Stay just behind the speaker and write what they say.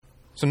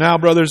So now,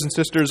 brothers and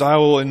sisters, I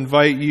will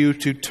invite you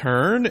to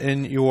turn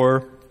in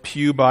your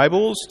pew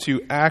Bibles to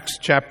Acts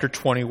chapter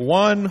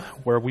 21,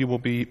 where we will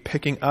be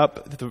picking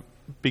up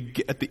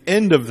at the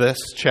end of this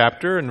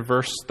chapter in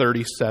verse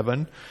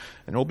 37,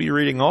 and we'll be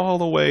reading all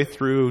the way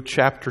through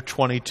chapter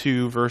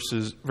 22,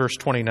 verse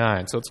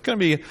 29. So it's going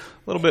to be a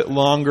little bit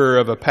longer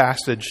of a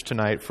passage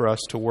tonight for us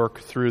to work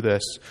through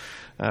this.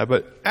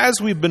 But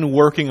as we've been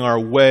working our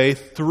way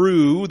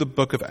through the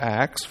book of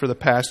Acts for the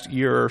past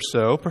year or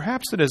so,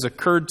 perhaps it has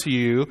occurred to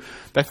you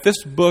that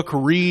this book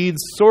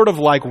reads sort of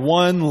like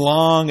one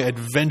long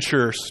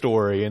adventure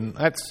story. And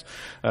that's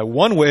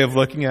one way of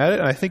looking at it.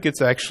 And I think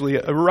it's actually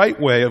a right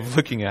way of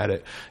looking at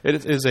it.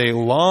 It is a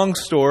long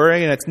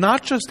story, and it's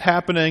not just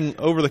happening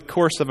over the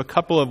course of a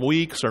couple of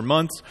weeks or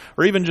months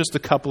or even just a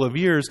couple of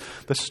years.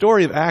 The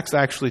story of Acts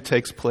actually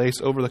takes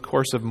place over the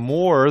course of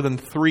more than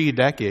 3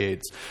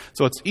 decades.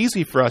 So it's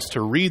easy for us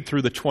to read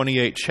through the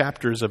 28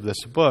 chapters of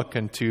this book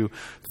and to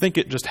think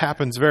it just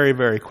happens very,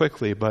 very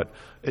quickly, but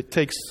it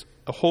takes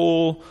a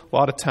whole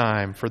lot of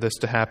time for this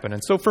to happen.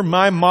 And so for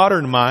my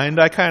modern mind,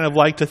 I kind of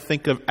like to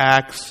think of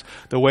Acts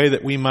the way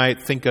that we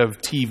might think of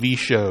TV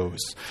shows.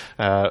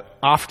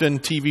 Often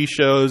TV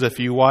shows, if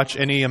you watch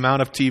any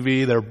amount of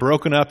TV, they're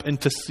broken up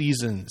into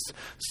seasons.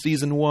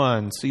 Season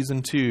 1,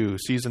 Season 2,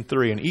 Season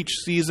 3. And each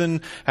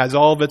season has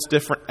all of its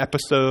different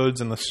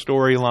episodes and the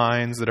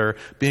storylines that are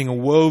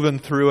being woven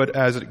through it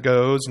as it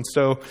goes. And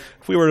so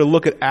if we were to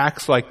look at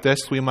Acts like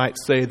this, we might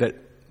say that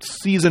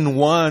Season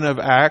 1 of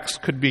Acts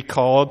could be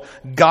called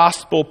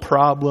Gospel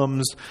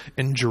Problems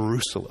in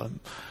Jerusalem.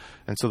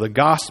 And so the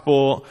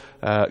gospel,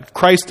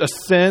 Christ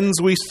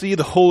ascends, we see.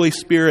 The Holy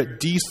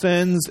Spirit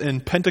descends in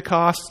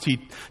Pentecost.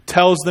 He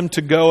tells them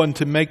to go and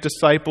to make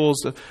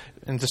disciples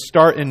and to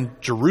start in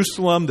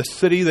Jerusalem, the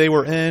city they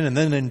were in, and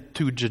then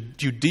into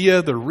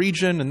Judea, the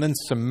region, and then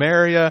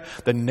Samaria,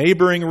 the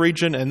neighboring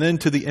region, and then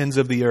to the ends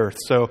of the earth.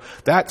 So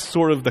that's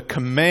sort of the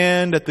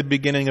command at the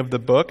beginning of the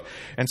book.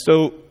 And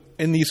so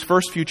in these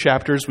first few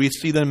chapters, we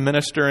see them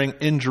ministering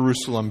in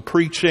Jerusalem,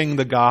 preaching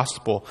the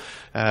gospel,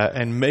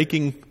 and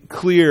making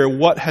clear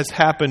what has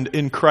happened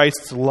in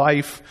Christ's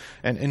life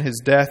and in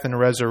his death and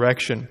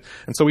resurrection.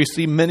 And so we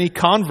see many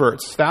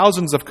converts,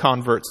 thousands of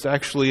converts,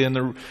 actually,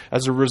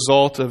 as a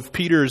result of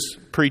Peter's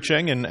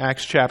preaching in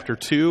Acts chapter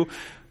 2.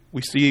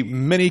 We see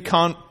many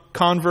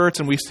converts,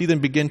 and we see them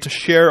begin to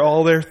share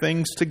all their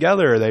things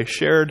together. They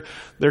shared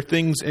their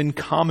things in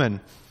common.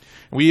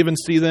 We even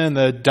see then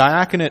the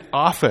diaconate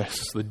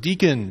office, the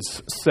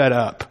deacons set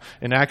up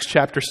in Acts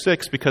chapter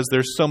 6 because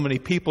there's so many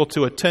people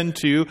to attend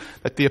to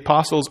that the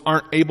apostles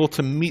aren't able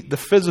to meet the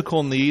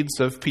physical needs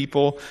of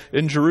people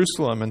in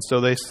Jerusalem. And so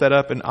they set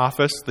up an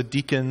office, the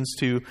deacons,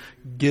 to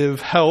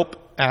give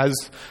help as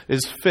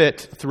is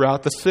fit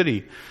throughout the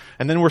city.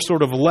 And then we're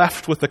sort of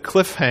left with a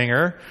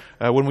cliffhanger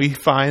when we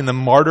find the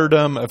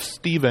martyrdom of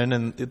Stephen.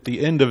 And at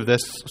the end of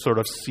this sort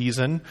of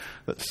season,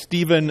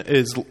 Stephen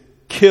is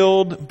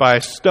killed by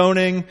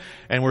stoning,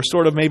 and we're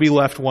sort of maybe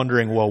left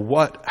wondering, well,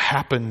 what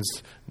happens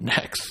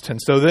next?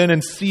 And so then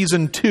in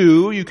season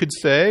 2, you could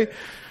say,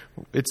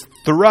 it's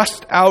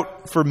thrust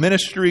out for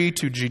ministry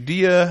to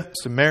Judea,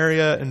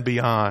 Samaria, and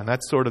beyond.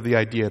 That's sort of the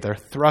idea. They're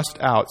thrust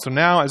out. So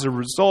now, as a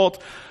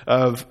result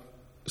of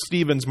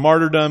Stephen's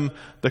martyrdom,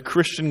 the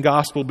Christian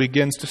gospel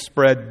begins to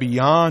spread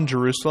beyond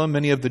Jerusalem.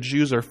 Many of the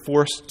Jews are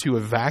forced to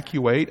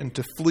evacuate and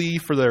to flee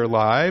for their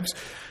lives.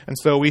 And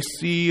so we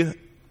see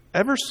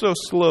ever so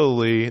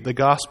slowly the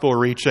gospel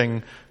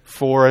reaching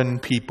foreign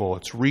people.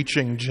 It's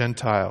reaching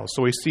Gentiles.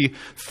 So we see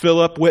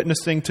Philip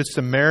witnessing to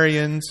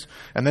Samaritans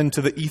and then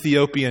to the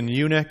Ethiopian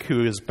eunuch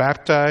who is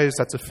baptized.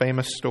 That's a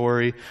famous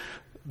story.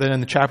 Then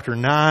in chapter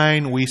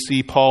 9, we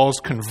see Paul's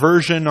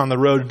conversion on the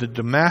road to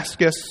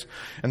Damascus.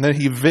 And then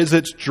he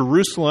visits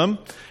Jerusalem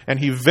and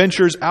he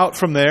ventures out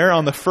from there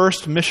on the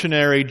first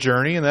missionary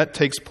journey. And that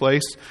takes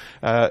place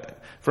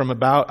from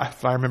about,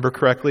 if I remember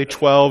correctly,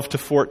 12 to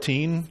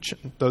 14,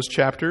 those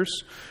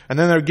chapters. And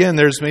then again,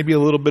 there's maybe a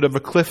little bit of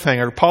a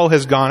cliffhanger. Paul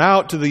has gone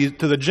out to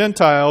the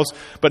Gentiles,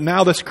 but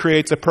now this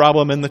creates a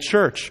problem in the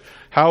church.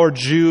 How are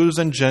Jews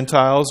and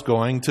Gentiles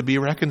going to be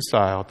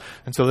reconciled?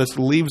 And so this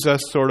leaves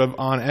us sort of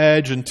on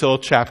edge until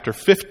chapter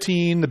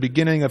 15, the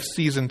beginning of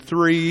season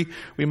 3,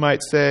 we might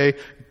say.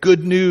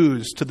 Good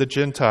news to the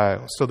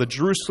Gentiles. So the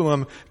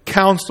Jerusalem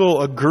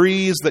Council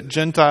agrees that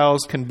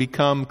Gentiles can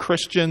become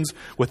Christians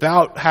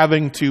without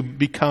having to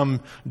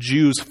become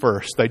Jews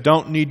first. They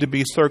don't need to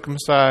be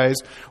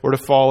circumcised or to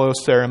follow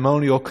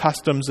ceremonial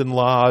customs and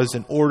laws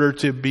in order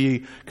to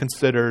be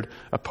considered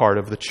a part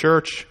of the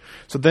church.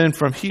 So then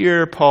from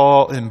here,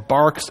 Paul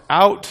embarks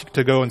out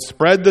to go and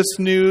spread this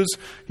news.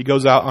 He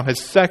goes out on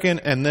his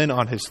second and then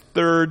on his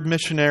third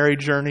missionary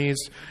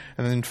journeys.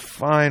 And then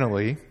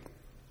finally,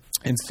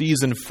 in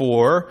season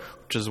 4,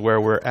 which is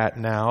where we're at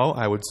now,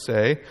 I would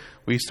say,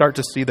 we start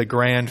to see the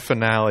grand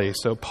finale.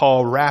 So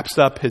Paul wraps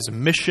up his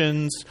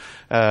missions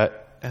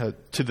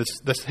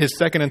his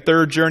second and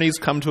third journeys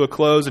come to a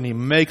close, and he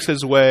makes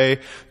his way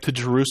to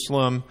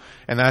Jerusalem,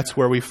 and that's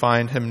where we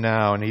find him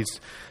now. And he's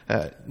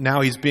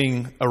Now he's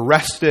being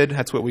arrested.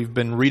 That's what we've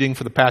been reading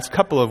for the past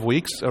couple of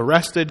weeks.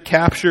 Arrested,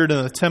 captured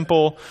in the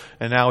temple,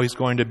 and now he's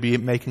going to be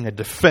making a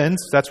defense.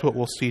 That's what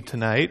we'll see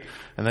tonight.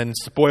 And then,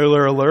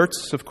 spoiler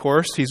alerts, of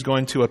course, he's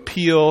going to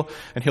appeal,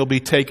 and he'll be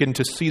taken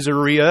to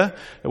Caesarea,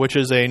 which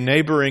is a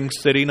neighboring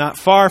city not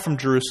far from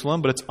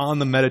Jerusalem, but it's on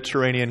the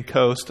Mediterranean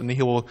coast, and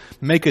he will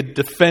make a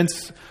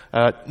defense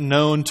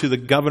known to the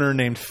governor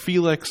named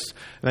Felix.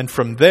 And then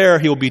from there,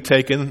 he will be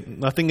taken.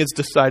 Nothing is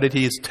decided.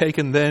 He is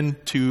taken then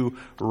to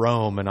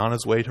Rome. And on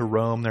his way to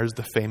Rome, there's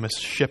the famous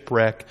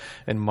shipwreck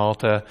in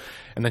Malta.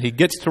 And then he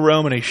gets to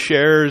Rome and he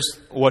shares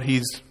what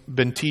he's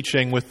been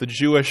teaching with the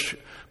Jewish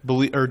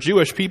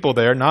people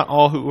there, not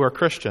all who are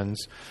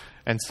Christians.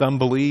 And some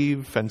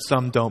believe and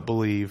some don't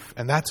believe.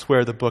 And that's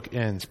where the book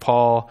ends.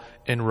 Paul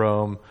in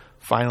Rome,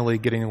 finally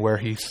getting where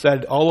he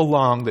said all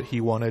along that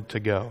he wanted to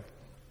go.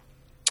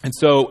 And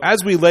so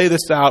as we lay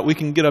this out, we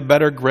can get a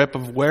better grip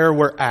of where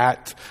we're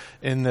at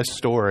in this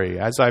story.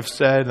 As I've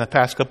said in the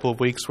past couple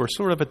of weeks, we're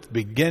sort of at the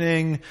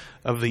beginning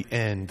of the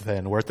end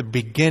then. We're at the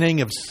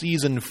beginning of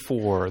season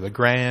 4, the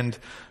grand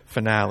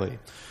finale.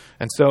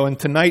 And so in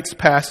tonight's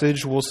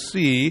passage, we'll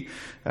see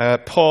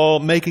Paul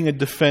making a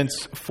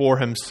defense for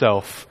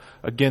himself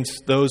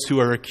against those who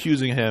are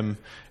accusing him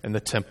in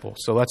the temple.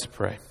 So let's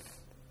pray.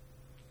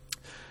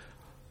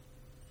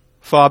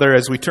 Father,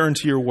 as we turn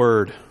to your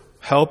word,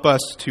 help us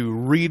to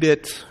read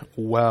it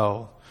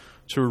well,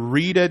 to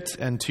read it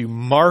and to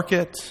mark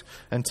it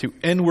and to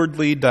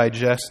inwardly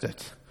digest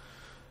it,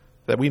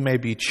 that we may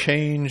be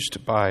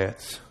changed by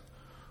it.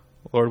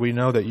 Lord, we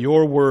know that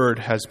your word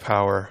has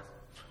power,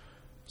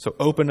 so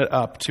open it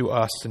up to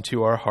us and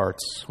to our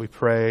hearts. We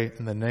pray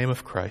in the name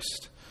of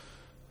Christ.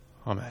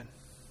 Amen.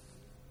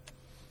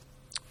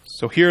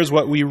 So here's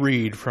what we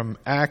read from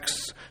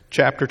Acts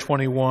chapter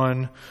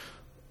 21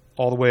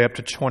 all the way up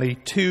to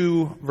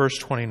 22, verse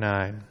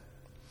 29.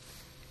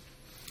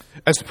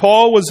 As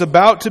Paul was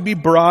about to be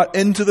brought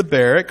into the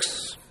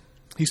barracks,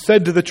 he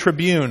said to the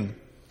tribune,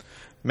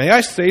 "May I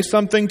say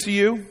something to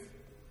you?"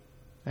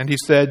 And he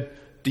said,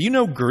 "Do you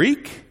know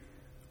Greek?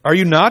 Are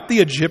you not the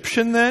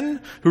Egyptian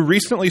then, who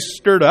recently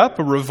stirred up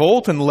a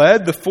revolt and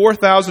led the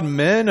 4,000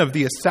 men of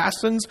the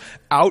assassins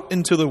out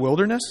into the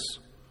wilderness?"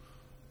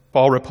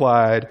 Paul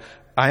replied,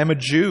 "I am a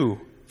Jew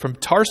from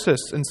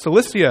Tarsus in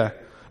Cilicia,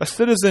 a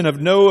citizen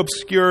of no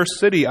obscure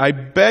city. I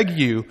beg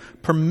you,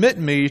 permit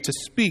me to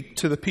speak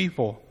to the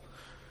people."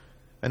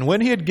 And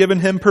when he had given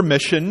him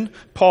permission,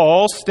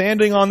 Paul,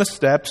 standing on the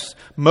steps,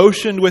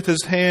 motioned with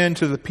his hand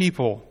to the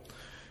people.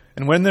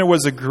 And when there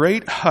was a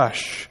great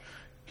hush,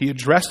 he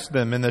addressed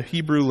them in the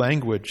Hebrew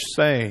language,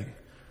 saying,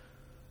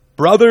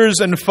 "Brothers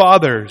and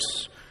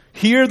fathers,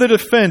 hear the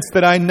defense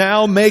that I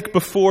now make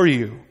before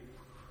you."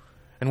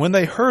 And when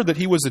they heard that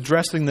he was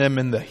addressing them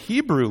in the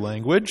Hebrew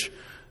language,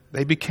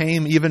 they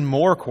became even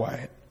more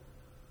quiet.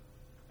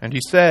 And he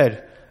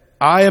said,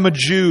 "I am a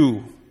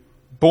Jew,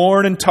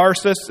 born in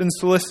Tarsus in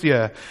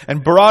Cilicia,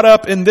 and brought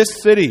up in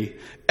this city,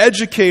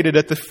 educated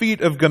at the feet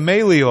of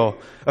Gamaliel,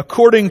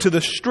 according to the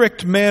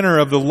strict manner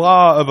of the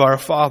law of our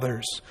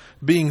fathers,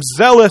 being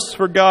zealous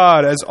for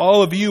God as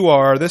all of you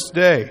are this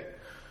day.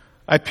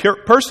 I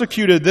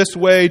persecuted this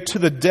way to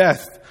the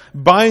death,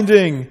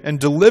 binding and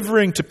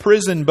delivering to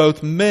prison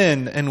both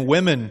men and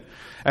women,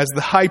 as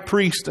the high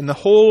priest and the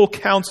whole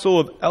council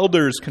of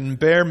elders can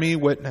bear me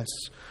witness.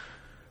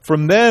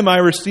 From them I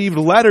received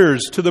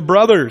letters to the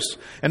brothers,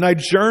 and I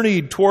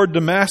journeyed toward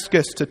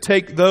Damascus to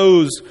take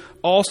those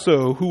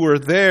also who were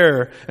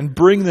there and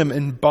bring them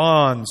in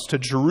bonds to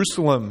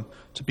Jerusalem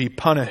to be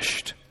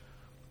punished.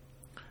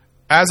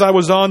 As I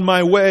was on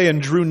my way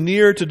and drew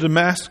near to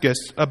Damascus,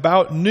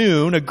 about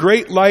noon, a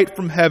great light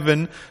from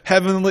heaven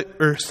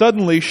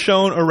suddenly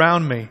shone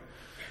around me.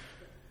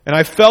 And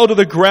I fell to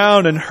the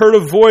ground and heard a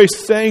voice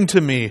saying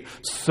to me,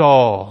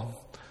 'Saul,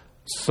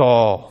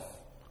 Saul,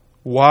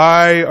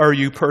 why are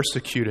you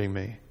persecuting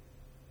me?'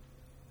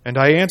 And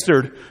I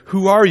answered,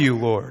 'Who are you,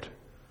 Lord?'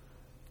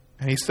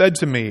 And he said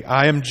to me,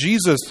 'I am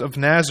Jesus of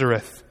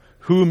Nazareth,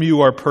 whom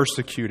you are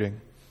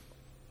persecuting.'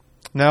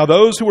 Now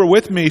those who were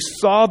with me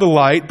saw the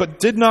light, but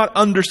did not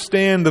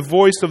understand the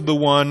voice of the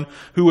one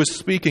who was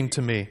speaking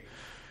to me.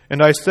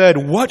 And I said,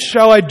 'What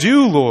shall I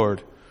do,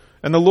 Lord?'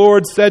 And the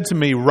Lord said to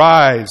me,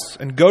 'Rise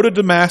and go to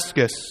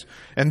Damascus,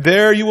 and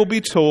there you will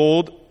be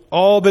told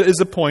all that is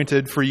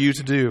appointed for you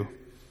to do.'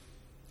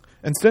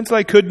 And since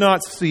I could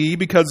not see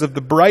because of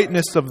the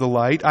brightness of the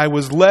light, I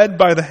was led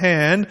by the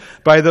hand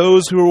by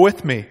those who were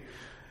with me,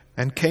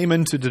 and came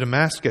into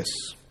Damascus.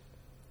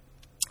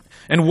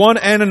 And one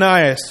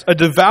Ananias, a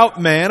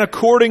devout man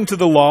according to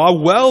the law,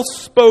 well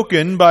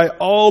spoken by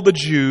all the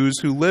Jews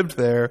who lived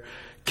there,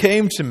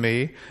 came to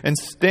me, and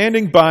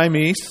standing by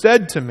me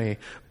said to me,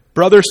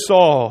 'Brother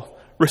Saul,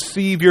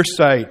 receive your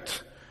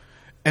sight.'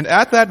 And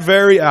at that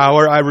very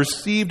hour I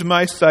received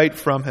my sight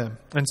from him,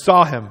 and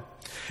saw him.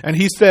 And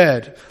he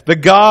said, 'The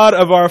God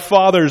of our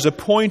fathers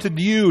appointed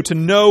you to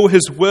know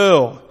his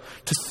will,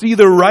 to see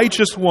the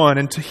righteous one,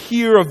 and to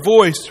hear a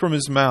voice from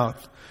his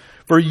mouth.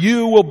 For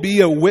you will be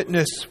a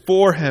witness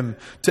for him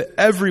to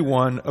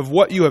everyone of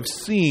what you have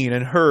seen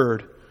and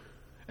heard.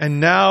 And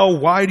now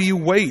why do you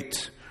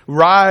wait?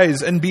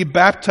 Rise and be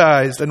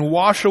baptized and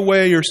wash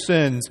away your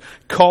sins,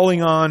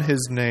 calling on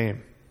his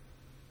name."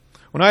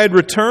 When I had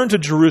returned to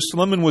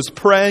Jerusalem and was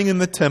praying in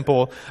the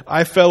temple,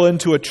 I fell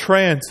into a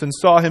trance and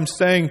saw him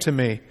saying to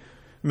me,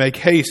 "Make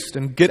haste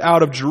and get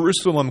out of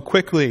Jerusalem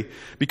quickly,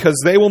 because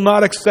they will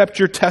not accept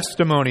your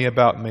testimony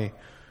about me."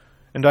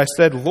 And I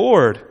said,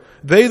 "Lord,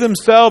 they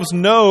themselves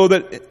know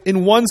that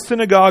in one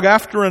synagogue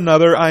after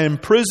another I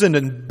imprisoned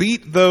and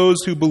beat those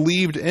who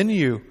believed in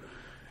you.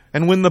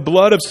 And when the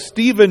blood of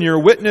Stephen, your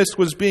witness,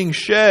 was being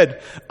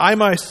shed, I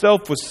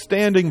myself was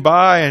standing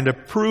by and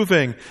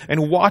approving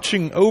and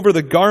watching over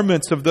the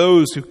garments of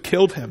those who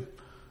killed him."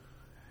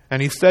 And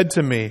he said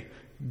to me,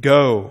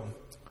 "Go,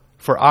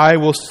 for I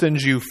will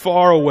send you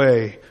far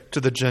away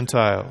to the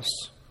Gentiles."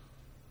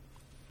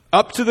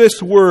 Up to this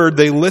word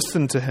they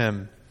listened to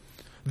him.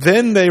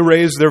 Then they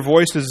raised their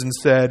voices and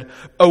said,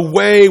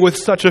 "Away with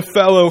such a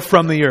fellow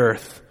from the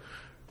earth,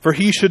 for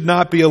he should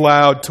not be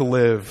allowed to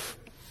live."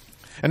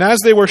 And as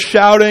they were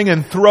shouting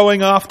and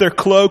throwing off their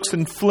cloaks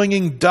and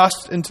flinging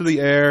dust into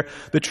the air,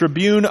 the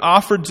tribune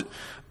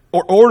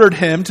ordered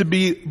him to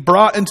be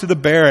brought into the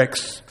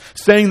barracks,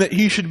 saying that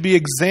he should be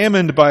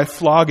examined by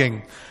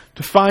flogging,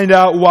 to find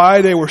out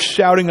why they were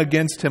shouting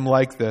against him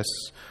like this.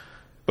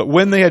 But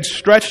when they had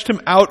stretched him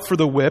out for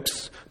the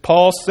whips,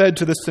 Paul said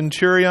to the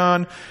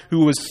centurion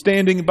who was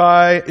standing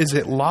by, "Is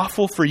it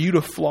lawful for you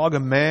to flog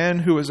a man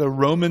who is a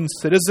Roman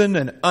citizen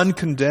and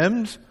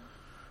uncondemned?"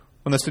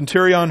 When the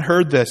centurion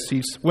heard this,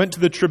 he went to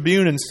the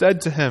tribune and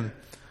said to him,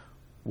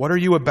 "What are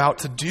you about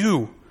to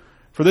do?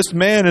 For this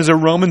man is a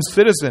Roman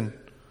citizen."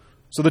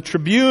 So the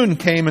tribune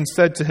came and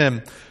said to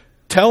him,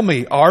 "Tell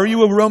me, are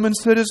you a Roman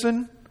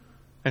citizen?"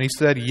 And he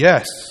said,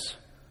 "Yes."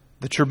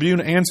 The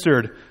tribune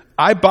answered,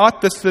 "I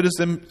bought this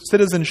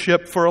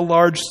citizenship for a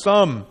large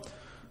sum."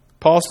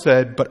 Paul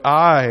said, "But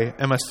I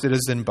am a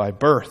citizen by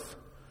birth."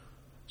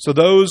 So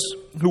those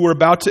who were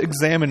about to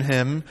examine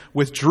him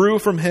withdrew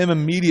from him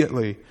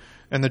immediately.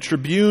 And the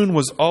tribune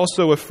was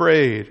also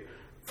afraid,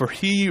 for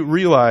he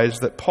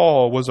realized that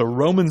Paul was a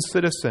Roman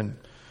citizen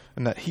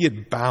and that he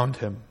had bound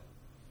him.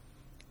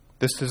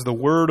 This is the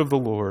word of the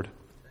Lord.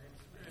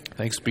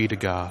 Thanks be to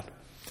God.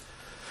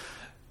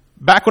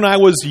 Back when I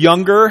was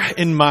younger,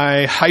 in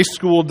my high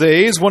school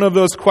days, one of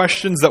those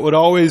questions that would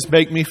always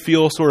make me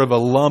feel sort of a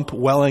lump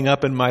welling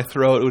up in my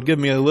throat, it would give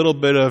me a little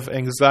bit of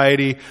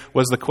anxiety,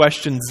 was the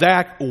question,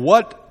 "Zach,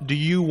 what do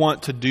you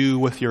want to do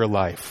with your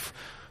life?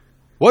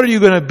 What are you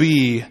going to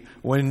be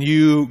when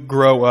you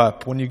grow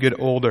up, when you get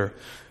older?"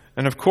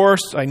 And of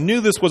course, I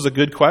knew this was a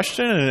good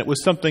question, and it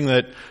was something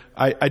that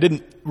I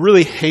didn't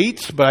really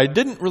hate, but I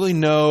didn't really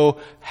know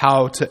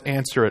how to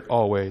answer it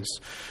always.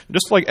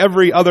 Just like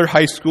every other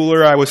high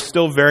schooler, I was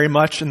still very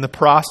much in the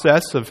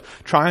process of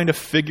trying to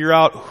figure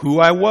out who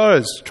I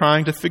was,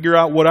 trying to figure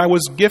out what I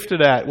was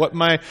gifted at, what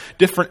my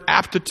different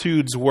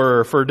aptitudes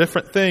were for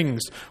different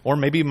things, or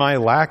maybe my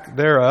lack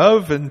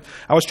thereof. And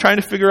I was trying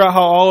to figure out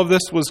how all of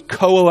this was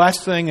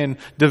coalescing and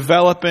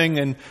developing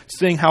and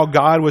seeing how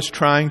God was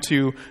trying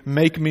to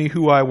make me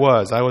who I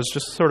was. I was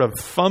just sort of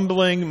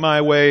fumbling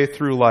my way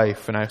through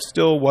life, and I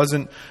still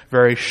wasn't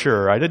very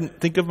sure. I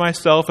didn't think of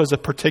myself as a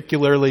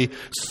particularly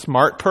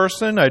smart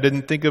person. I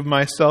didn't think of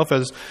myself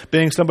as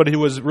being somebody who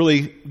was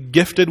really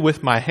gifted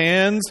with my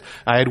hands.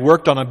 I had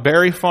worked on a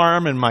berry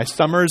farm in my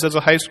summers as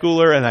a high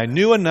schooler, and I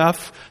knew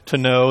enough to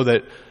know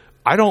that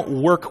I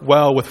don't work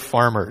well with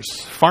farmers.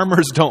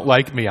 Farmers don't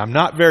like me. I'm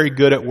not very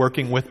good at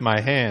working with my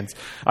hands.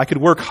 I could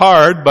work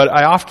hard, but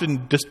I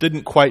often just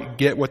didn't quite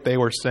get what they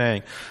were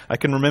saying. I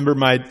can remember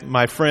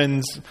my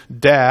friend's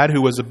dad,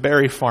 who was a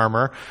berry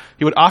farmer.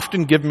 He would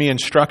often give me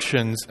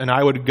instructions, and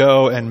I would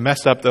go and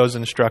mess up those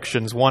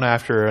instructions one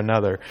after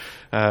another.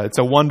 It's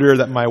a wonder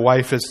that my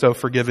wife is so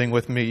forgiving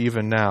with me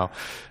even now.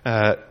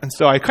 And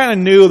so I kind of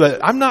knew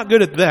that I'm not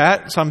good at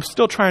that, so I'm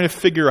still trying to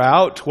figure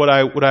out what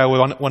I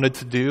wanted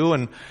to do.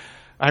 And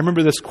I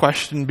remember this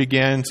question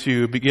began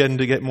to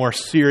get more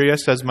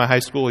serious as my high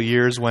school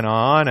years went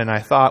on, and I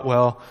thought,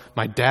 well,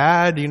 my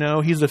dad,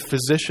 he's a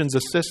physician's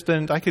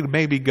assistant. I could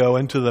maybe go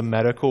into the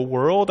medical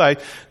world. I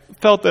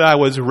felt that I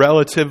was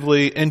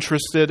relatively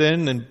interested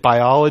in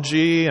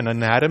biology and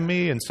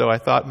anatomy, and so I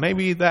thought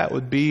maybe that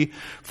would be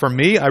for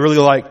me. I really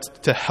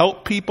liked to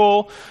help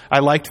people. I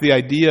liked the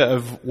idea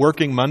of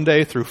working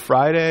Monday through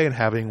Friday and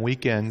having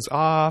weekends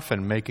off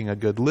and making a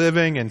good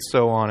living and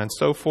so on and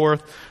so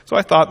forth. So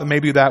I thought that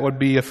maybe that would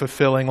be a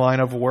fulfilling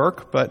line of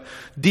work. But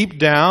deep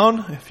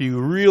down, if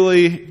you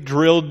really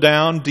drilled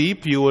down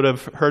deep, you would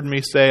have heard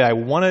me say I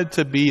wanted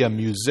to be a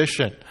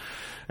musician.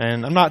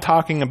 And I'm not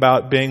talking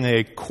about being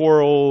a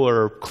choral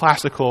or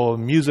classical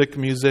music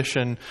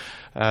musician,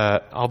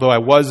 although I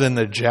was in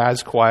the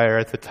jazz choir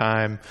at the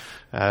time.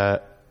 I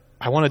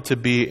wanted to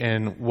be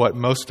in what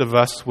most of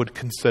us would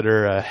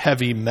consider a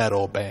heavy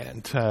metal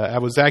band. I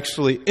was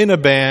actually in a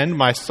band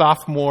my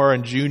sophomore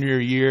and junior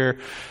year.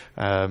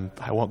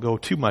 I won't go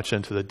too much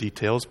into the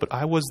details, but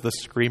I was the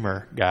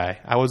screamer guy.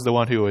 I was the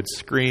one who would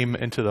scream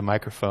into the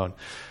microphone.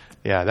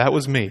 Yeah, that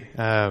was me.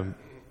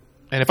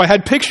 And if I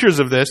had pictures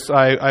of this,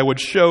 I would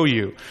show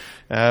you.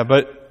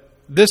 But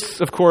this,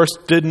 of course,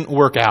 didn't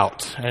work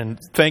out. And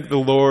thank the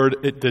Lord,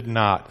 it did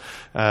not.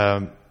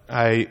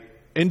 I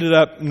ended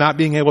up not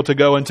being able to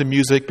go into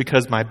music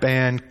because my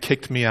band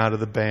kicked me out of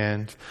the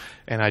band.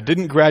 And I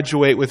didn't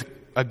graduate with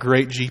a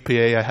great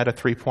GPA. I had a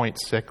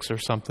 3.6 or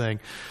something.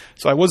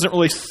 So I wasn't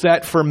really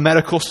set for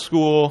medical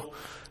school.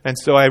 And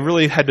so I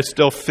really had to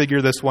still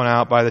figure this one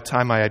out by the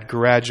time I had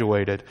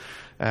graduated.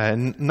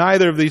 And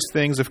neither of these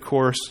things, of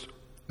course,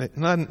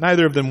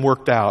 neither of them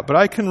worked out. But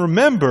I can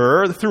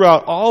remember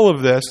throughout all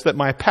of this that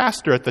my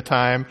pastor at the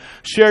time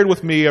shared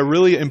with me a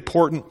really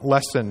important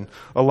lesson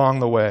along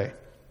the way.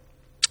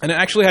 And it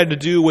actually had to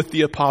do with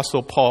the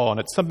Apostle Paul. And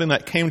it's something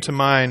that came to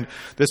mind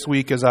this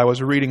week as I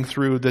was reading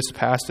through this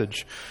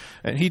passage.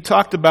 And he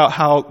talked about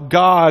how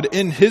God,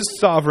 in his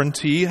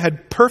sovereignty,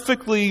 had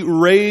perfectly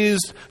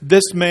raised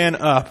this man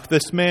up,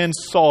 this man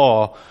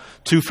Saul,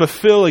 to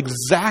fulfill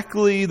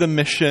exactly the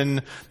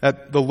mission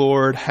that the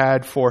Lord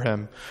had for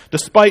him.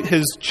 Despite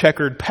his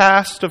checkered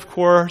past, of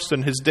course,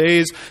 and his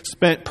days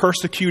spent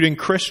persecuting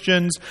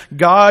Christians,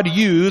 God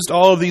used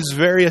all of these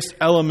various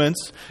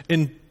elements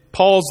in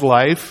Paul's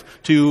life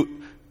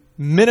to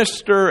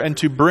minister and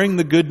to bring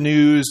the good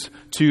news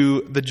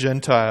to the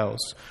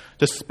Gentiles,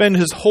 to spend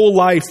his whole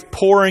life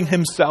pouring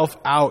himself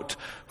out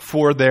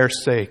for their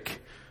sake.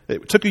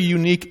 It took a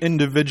unique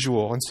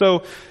individual. And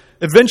so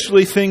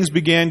eventually things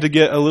began to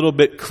get a little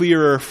bit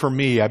clearer for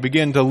me. I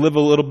began to live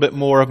a little bit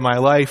more of my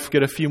life,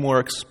 get a few more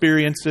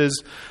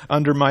experiences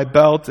under my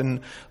belt,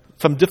 and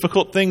some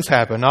difficult things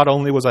happened. Not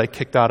only was I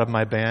kicked out of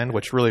my band,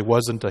 which really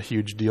wasn't a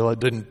huge deal. It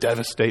didn't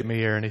devastate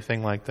me or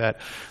anything like that.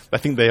 I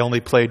think they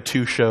only played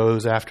 2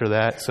 shows after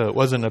that, so it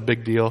wasn't a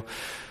big deal.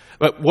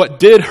 But what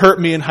did hurt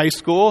me in high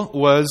school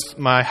was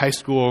my high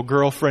school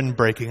girlfriend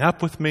breaking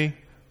up with me.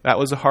 That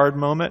was a hard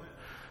moment.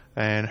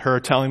 And her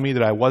telling me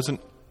that I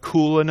wasn't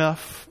cool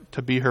enough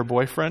to be her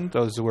boyfriend.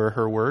 Those were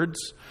her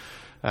words.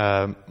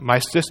 My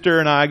sister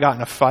and I got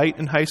in a fight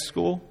in high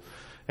school.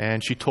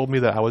 And she told me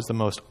that I was the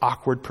most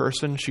awkward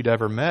person she'd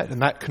ever met.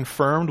 And that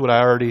confirmed what I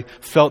already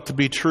felt to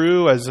be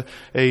true as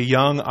a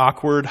young,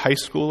 awkward high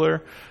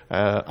schooler.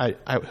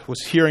 I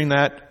was hearing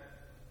that.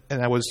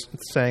 And I was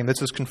saying,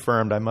 this is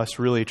confirmed. I must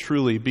really,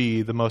 truly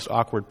be the most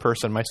awkward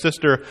person. My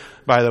sister,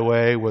 by the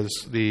way,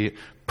 was the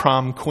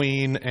prom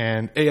queen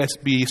and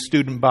ASB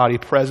student body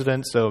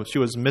president. So she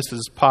was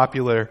Mrs.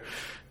 Popular,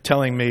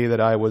 telling me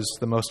that I was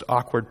the most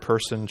awkward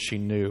person she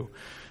knew.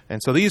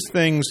 And so these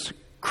things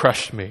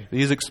crushed me.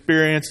 These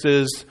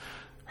experiences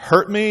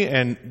hurt me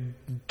and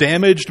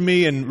damaged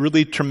me in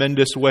really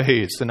tremendous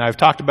ways. And I've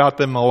talked about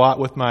them a lot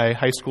with my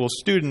high school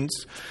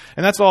students.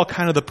 And that's all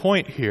kind of the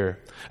point here.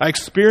 I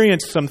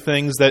experienced some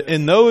things that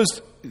in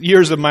those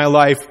years of my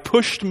life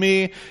pushed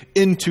me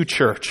into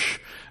church.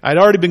 I'd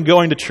already been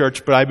going to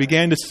church, but I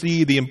began to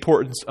see the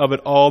importance of it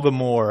all the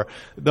more.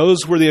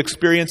 Those were the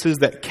experiences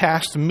that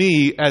cast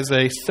me as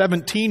a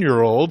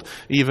 17-year-old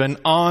even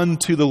on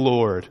to the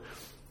Lord.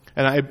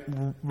 And I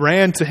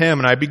ran to him,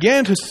 and I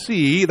began to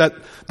see that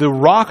the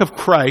rock of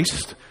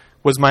Christ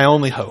was my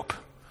only hope,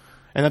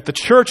 and that the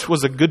church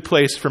was a good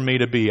place for me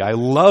to be. I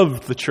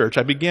loved the church.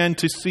 I began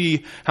to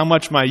see how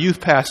much my youth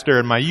pastor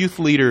and my youth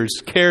leaders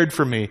cared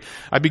for me.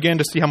 I began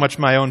to see how much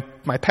my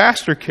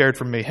pastor cared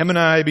for me. Him and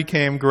I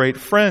became great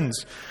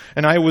friends.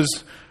 And I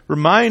was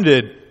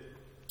reminded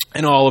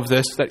in all of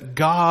this that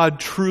God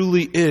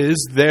truly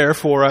is there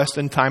for us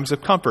in times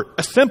of comfort.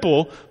 A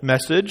simple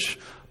message,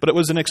 but it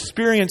was an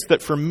experience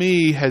that for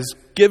me has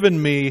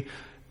given me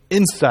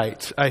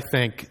insight, I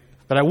think,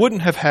 that I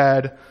wouldn't have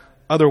had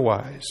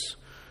otherwise.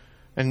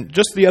 And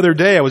just the other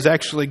day, I was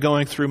actually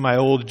going through my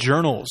old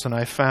journals, and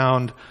I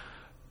found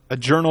a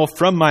journal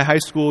from my high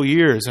school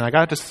years, and I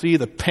got to see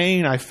the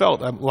pain I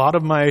felt. A lot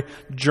of my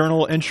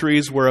journal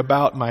entries were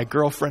about my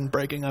girlfriend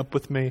breaking up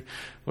with me,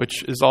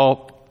 which is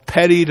all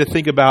petty to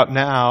think about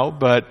now,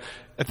 but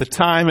at the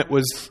time it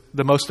was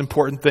the most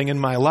important thing in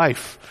my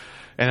life.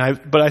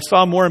 But I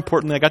saw, more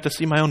importantly, I got to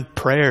see my own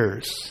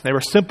prayers. They were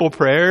simple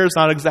prayers,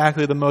 not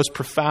exactly the most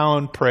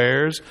profound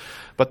prayers,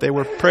 but they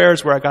were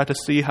prayers where I got to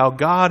see how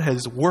God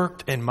has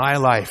worked in my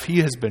life. He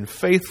has been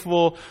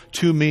faithful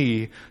to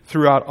me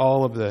throughout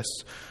all of this.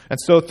 And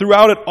so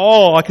throughout it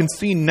all, I can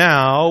see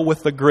now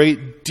with a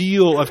great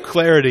deal of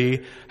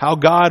clarity how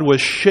God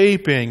was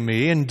shaping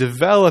me and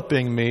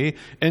developing me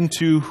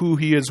into who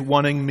He is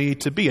wanting me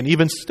to be. And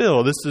even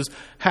still, this is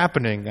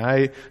happening.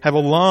 I have a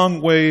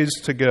long ways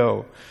to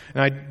go.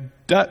 And I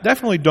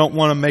definitely don't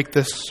want to make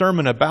this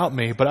sermon about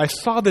me, but I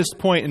saw this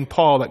point in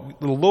Paul that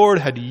the Lord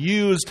had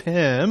used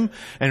him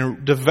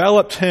and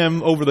developed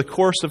him over the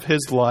course of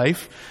his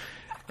life.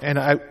 And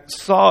I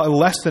saw a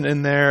lesson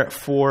in there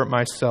for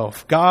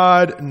myself.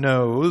 God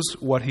knows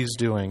what He's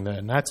doing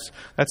then.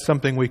 That's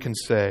something we can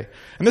say.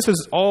 And this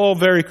is all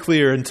very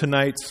clear in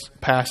tonight's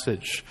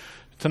passage.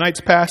 Tonight's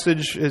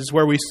passage is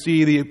where we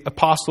see the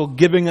apostle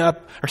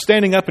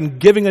standing up and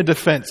giving a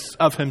defense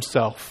of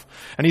himself.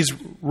 And he's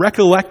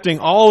recollecting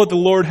all that the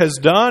Lord has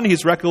done.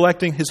 He's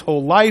recollecting his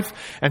whole life,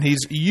 and he's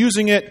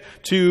using it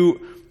to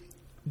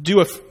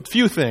do a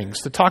few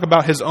things, to talk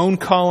about his own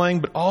calling,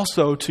 but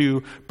also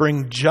to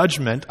bring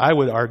judgment, I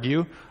would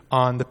argue,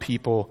 on the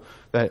people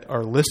that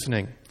are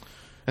listening.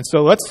 And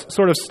so let's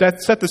sort of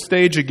set the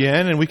stage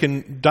again, and we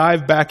can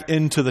dive back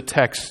into the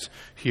text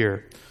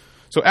here.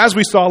 So as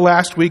we saw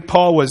last week,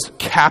 Paul was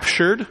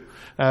captured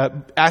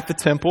at the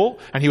temple,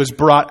 and he was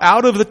brought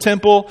out of the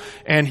temple,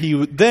 and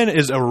he then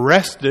is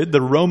arrested.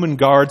 The Roman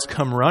guards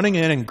come running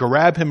in and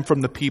grab him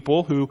from the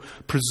people who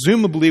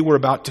presumably were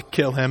about to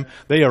kill him.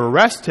 They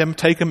arrest him,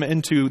 take him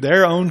into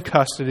their own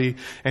custody,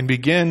 and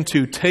begin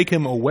to take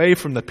him away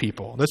from the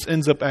people. This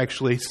ends up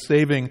actually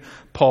saving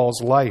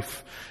Paul's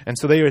life. And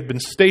so they had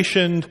been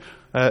stationed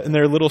in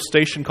their little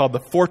station called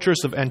the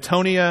Fortress of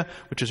Antonia,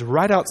 which is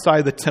right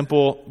outside the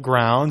temple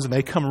grounds, and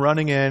they come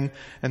running in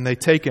and they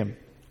take him.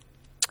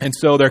 And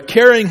so they're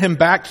carrying him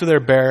back to their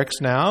barracks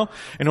now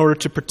in order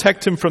to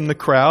protect him from the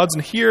crowds.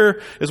 And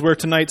here is where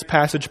tonight's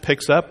passage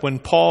picks up, when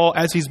Paul,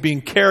 as he's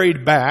being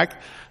carried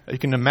back, you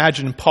can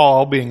imagine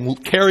Paul being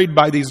carried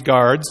by these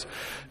guards,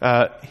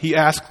 he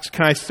asks,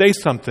 "Can I say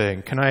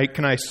something? Can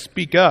I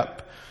speak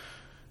up?"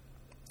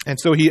 And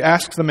so he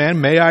asks the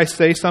man, "May I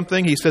say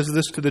something?" He says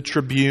this to the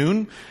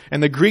tribune.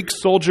 And the Greek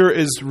soldier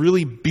is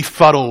really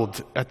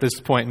befuddled at this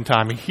point in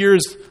time. He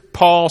hears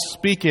Paul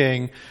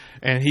speaking,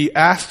 and he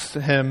asks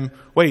him,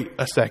 "Wait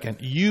a second,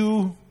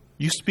 you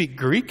speak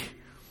Greek?"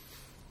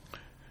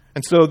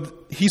 And so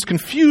he's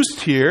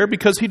confused here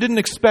because he didn't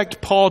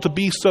expect Paul to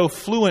be so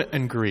fluent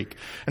in Greek.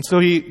 And so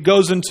he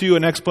goes into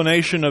an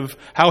explanation of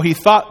how he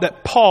thought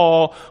that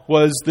Paul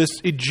was this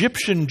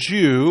Egyptian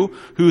Jew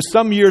who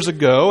some years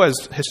ago, as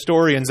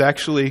historians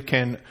actually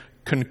can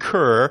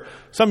concur,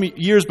 some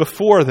years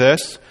before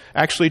this,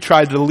 actually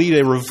tried to lead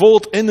a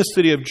revolt in the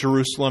city of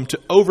Jerusalem to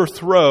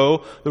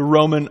overthrow the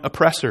Roman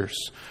oppressors.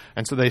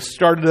 And so they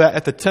started that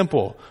at the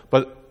temple.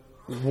 But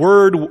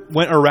word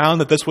went around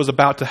that this was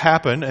about to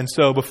happen, and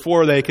so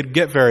before they could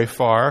get very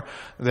far,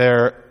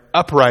 their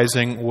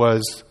uprising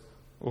was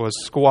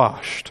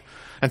squashed.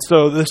 And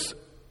so this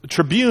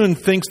tribune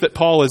thinks that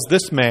Paul is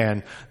this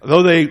man.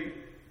 Though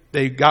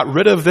they got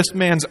rid of this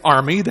man's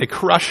army, they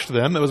crushed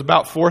them. It was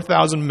about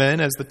 4,000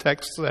 men, as the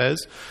text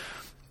says.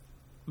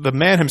 The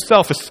man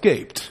himself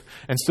escaped.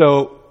 And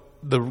so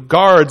the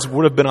guards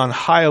would have been on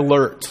high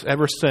alert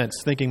ever since,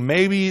 thinking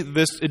maybe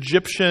this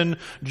Egyptian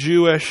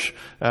Jewish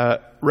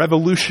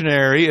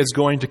revolutionary is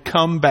going to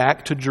come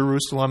back to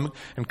Jerusalem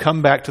and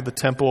come back to the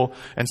temple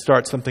and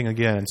start something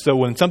again. So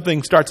when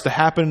something starts to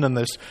happen and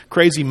this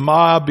crazy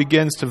mob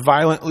begins to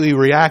violently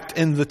react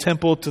in the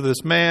temple to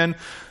this man,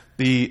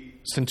 the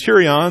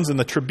centurions and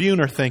the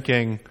tribune are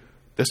thinking,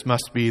 this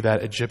must be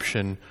that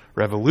Egyptian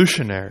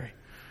revolutionary.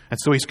 And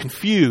so he's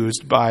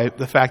confused by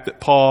the fact that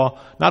Paul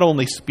not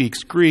only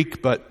speaks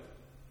Greek, but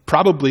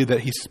probably that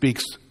he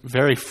speaks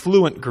very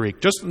fluent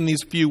Greek. Just in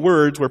these few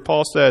words where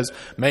Paul says,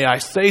 "May I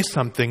say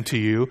something to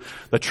you?"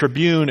 the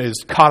tribune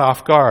is caught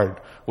off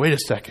guard. Wait a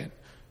second.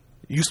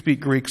 You speak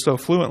Greek so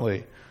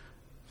fluently.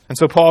 And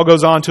so Paul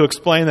goes on to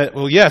explain that,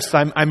 well, yes,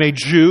 I'm a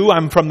Jew.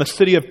 I'm from the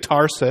city of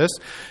Tarsus,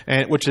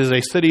 which is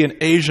a city in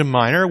Asia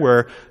Minor,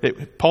 where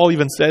Paul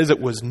even says it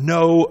was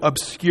no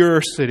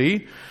obscure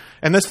city.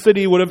 And this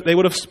city they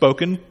would have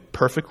spoken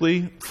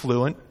perfectly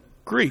fluent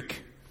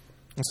Greek.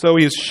 And so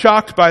he is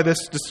shocked by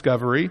this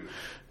discovery.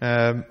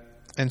 And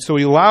so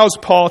he allows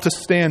Paul to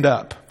stand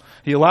up.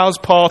 He allows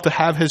Paul to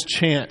have his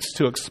chance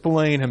to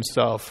explain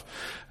himself.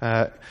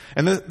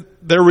 And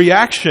their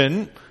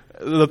reaction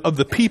of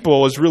the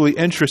people is really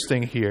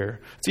interesting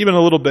here. It's even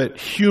a little bit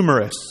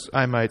humorous,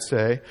 I might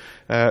say.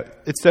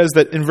 It says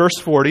that in verse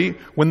 40,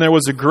 when there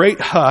was a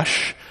great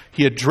hush,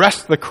 he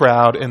addressed the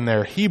crowd in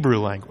their Hebrew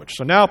language.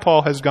 So now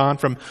Paul has gone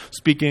from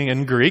speaking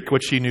in Greek,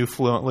 which he knew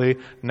fluently,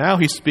 now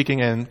he's speaking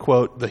in,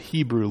 quote, the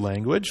Hebrew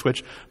language,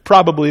 which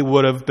probably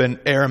would have been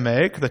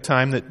Aramaic, the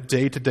time that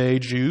day-to-day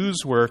Jews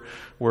were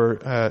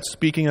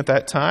speaking at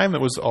that time.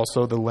 It was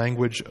also the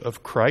language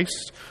of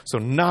Christ. So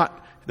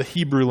not the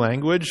Hebrew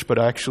language, but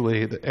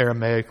actually the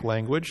Aramaic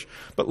language.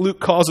 But Luke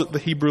calls it the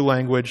Hebrew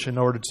language in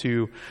order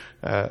to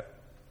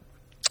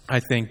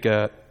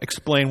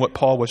explain what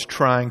Paul was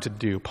trying to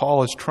do.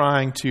 Paul is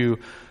trying to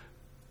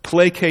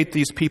placate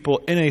these people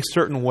in a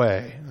certain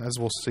way, as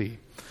we'll see.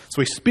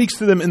 So he speaks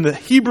to them in the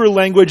Hebrew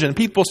language, and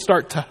people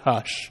start to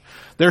hush.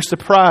 They're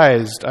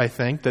surprised, I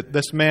think, that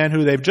this man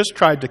who they've just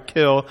tried to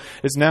kill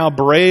is now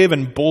brave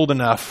and bold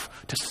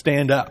enough to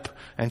stand up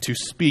and to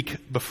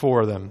speak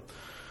before them.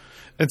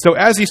 And so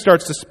as he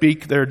starts to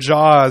speak, their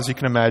jaws, you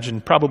can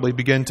imagine, probably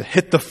begin to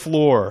hit the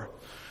floor.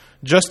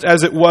 Just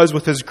as it was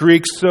with his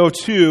Greek, so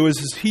too is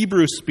his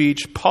Hebrew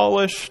speech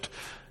polished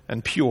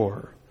and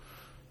pure.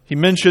 He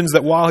mentions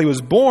that while he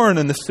was born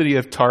in the city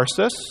of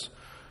Tarsus,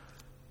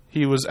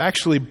 he was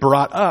actually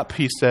brought up,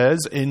 he says,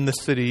 in the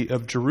city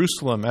of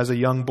Jerusalem as a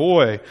young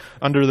boy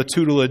under the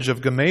tutelage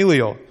of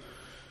Gamaliel.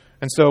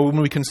 And so when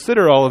we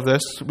consider all of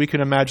this, we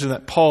can imagine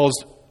that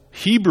Paul's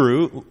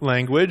Hebrew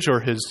language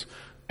or his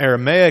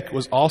Aramaic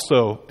was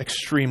also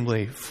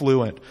extremely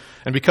fluent.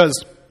 And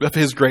because of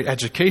his great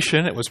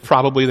education, it was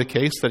probably the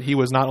case that he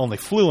was not only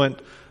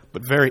fluent,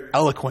 but very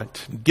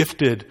eloquent,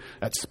 gifted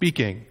at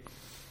speaking.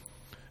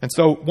 And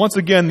so, once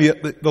again,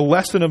 the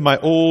lesson of my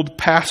old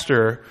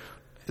pastor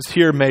is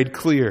here made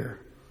clear.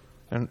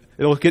 And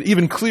it'll get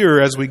even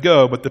clearer as we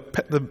go, but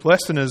the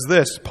lesson is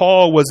this.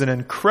 Paul was an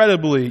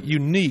incredibly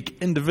unique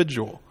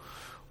individual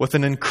with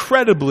an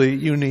incredibly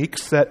unique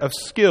set of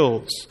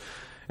skills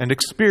and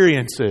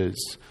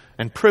experiences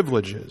and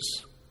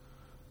privileges.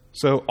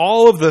 So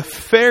all of the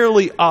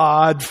fairly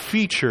odd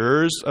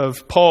features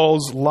of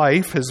Paul's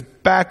life, his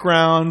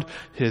background,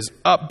 his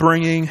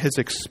upbringing, his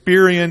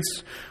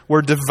experience,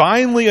 were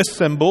divinely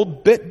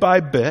assembled bit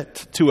by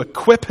bit to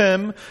equip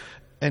him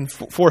and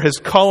for his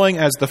calling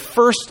as the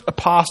first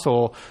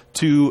apostle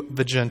to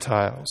the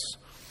Gentiles.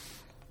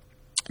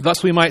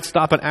 Thus we might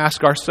stop and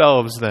ask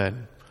ourselves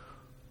then,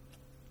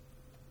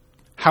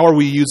 how are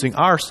we using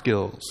our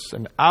skills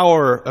and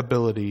our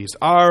abilities,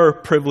 our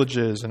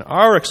privileges and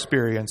our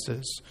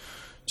experiences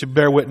to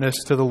bear witness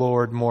to the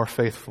Lord more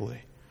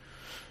faithfully?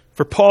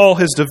 For Paul,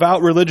 his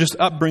devout religious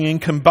upbringing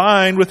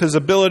combined with his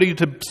ability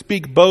to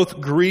speak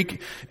both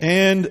Greek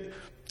and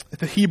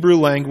the Hebrew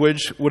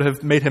language would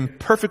have made him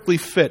perfectly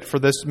fit for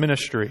this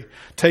ministry,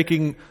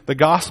 taking the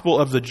gospel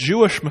of the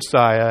Jewish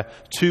Messiah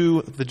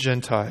to the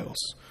Gentiles.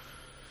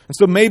 And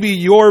so maybe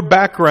your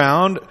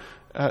background,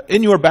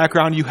 in your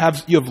background, you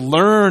have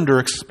learned or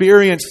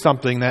experienced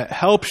something that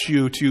helps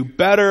you to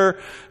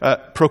better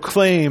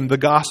proclaim the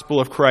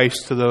gospel of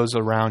Christ to those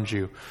around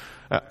you.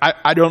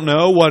 I don't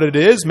know what it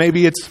is.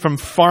 Maybe it's from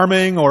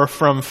farming or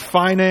from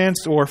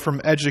finance or from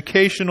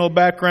educational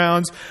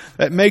backgrounds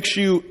that makes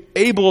you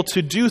able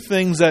to do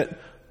things that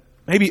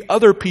maybe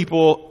other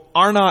people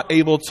are not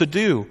able to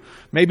do.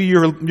 Maybe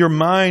your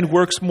mind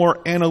works more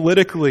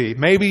analytically.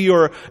 Maybe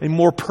you're a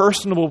more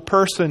personable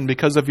person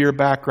because of your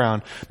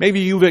background.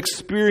 Maybe you've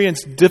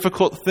experienced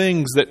difficult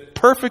things that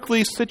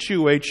perfectly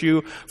situate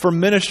you for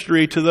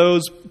ministry to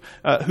those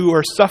who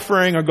are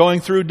suffering or going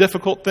through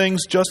difficult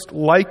things just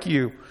like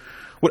you.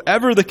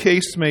 Whatever the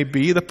case may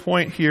be, the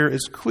point here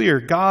is clear.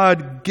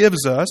 God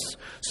gives us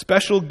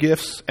special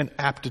gifts and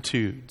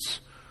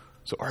aptitudes.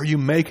 So are you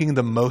making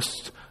the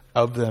most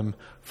of them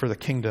for the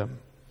kingdom?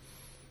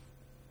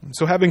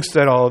 So having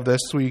said all of this,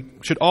 we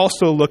should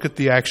also look at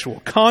the actual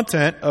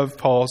content of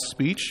Paul's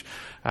speech.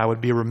 I would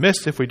be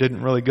remiss if we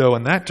didn't really go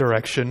in that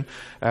direction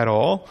at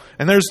all.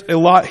 And there's a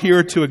lot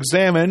here to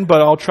examine,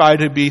 but I'll try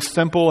to be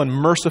simple and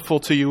merciful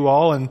to you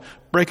all and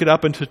break it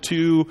up into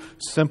two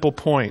simple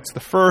points. The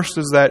first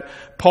is that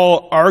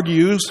Paul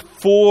argues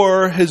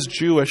for his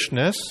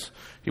Jewishness.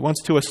 He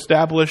wants to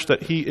establish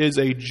that he is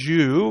a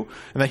Jew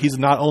and that he's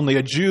not only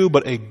a Jew,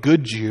 but a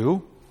good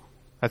Jew.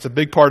 That's a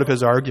big part of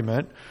his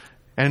argument.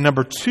 And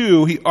number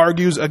two, he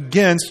argues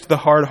against the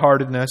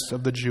hard-heartedness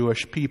of the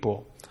Jewish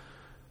people.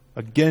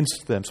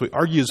 Against them. So he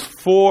argues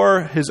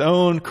for his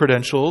own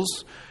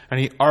credentials, and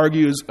he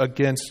argues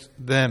against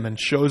them and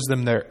shows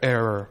them their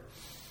error.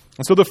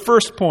 And so the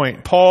first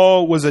point,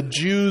 Paul was a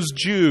Jew's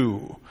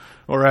Jew,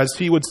 or as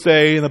he would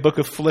say in the book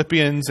of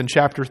Philippians in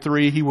chapter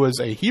 3, he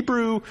was a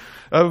Hebrew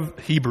of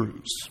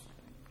Hebrews.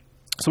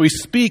 So he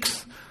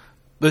speaks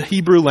the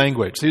Hebrew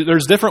language.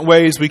 There's different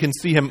ways we can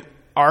see him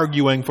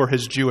arguing for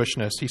his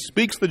Jewishness. He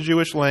speaks the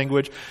Jewish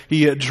language.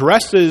 He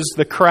addresses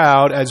the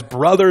crowd as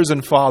brothers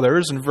and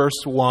fathers in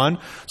verse 1.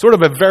 Sort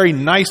of a very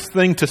nice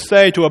thing to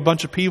say to a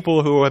bunch of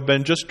people who have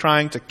been just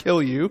trying to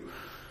kill you.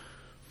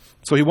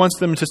 So he wants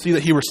them to see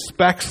that he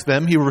respects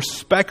them. He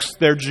respects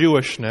their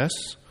Jewishness.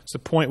 It's the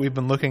point we've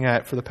been looking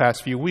at for the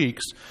past few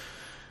weeks.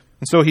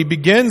 And so he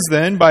begins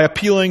then by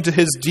appealing to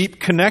his deep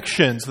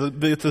connections.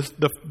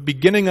 The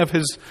beginning of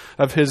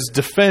his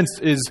defense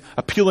is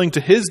appealing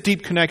to his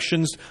deep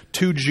connections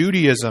to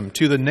Judaism,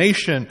 to the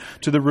nation,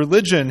 to the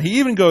religion. He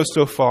even goes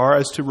so far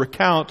as to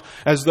recount,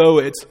 as though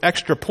it's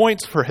extra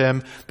points for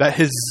him, that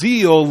his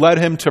zeal led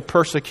him to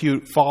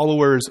persecute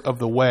followers of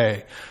the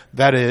way.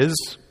 That is,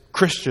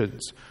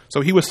 Christians. So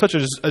he was such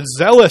a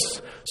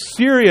zealous,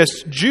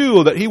 serious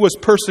Jew that he was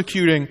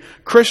persecuting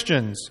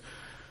Christians.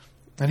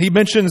 And he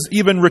mentions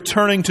even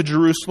returning to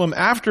Jerusalem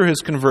after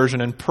his conversion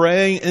and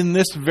praying in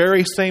this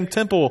very same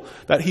temple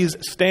that he's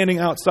standing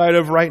outside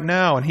of right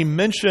now. And he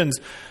mentions,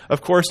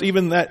 of course,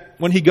 even that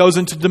when he goes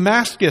into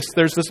Damascus,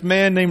 there's this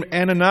man named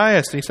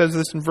Ananias. He says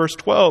this in verse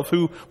 12,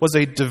 who was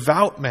a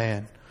devout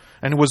man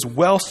and was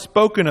well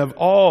spoken of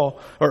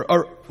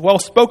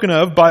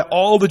by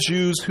all the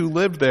Jews who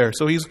lived there.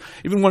 So he's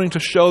even wanting to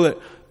show that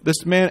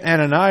this man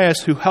Ananias,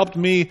 who helped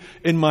me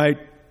in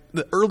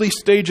the early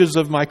stages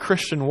of my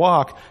Christian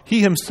walk,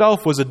 he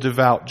himself was a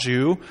devout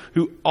Jew,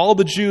 who all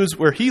the Jews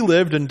where he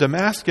lived in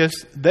Damascus,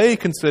 they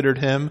considered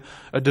him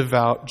a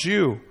devout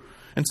Jew.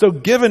 And so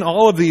given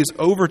all of these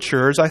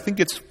overtures, I think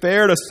it's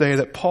fair to say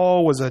that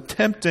Paul was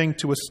attempting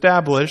to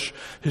establish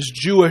his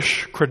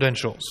Jewish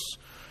credentials,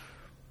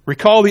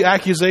 Recall the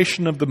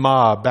accusation of the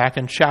mob back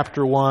in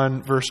chapter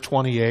 1, verse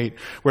 28,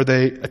 where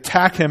they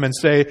attack him and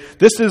say,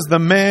 "This is the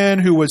man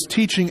who was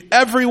teaching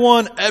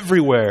everyone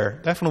everywhere."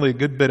 Definitely a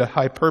good bit of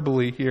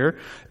hyperbole here.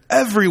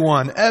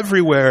 Everyone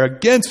everywhere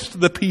against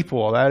the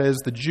people, that is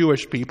the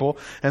Jewish people,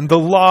 and the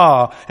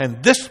law,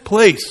 and this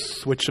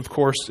place, which of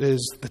course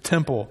is the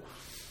temple.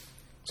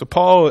 So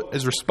Paul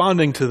is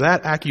responding to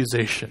that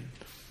accusation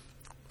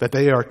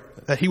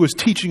that he was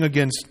teaching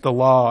against the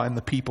law and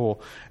the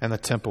people and the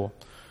temple.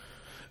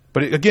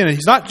 But again,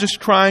 he's not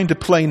just trying to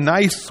play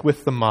nice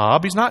with the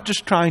mob. He's not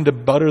just trying to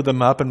butter them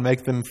up and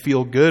make them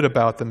feel good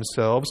about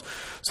themselves.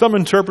 Some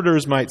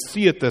interpreters might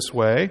see it this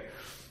way.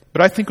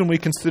 But I think when we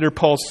consider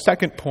Paul's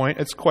second point,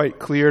 it's quite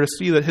clear to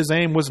see that his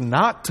aim was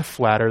not to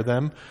flatter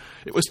them.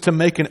 It was to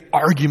make an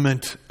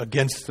argument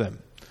against them.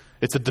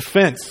 It's a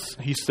defense,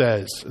 he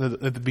says,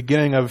 at the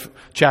beginning of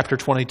chapter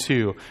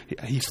 22.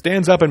 He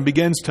stands up and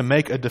begins to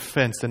make a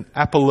defense, an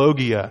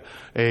apologia,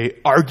 an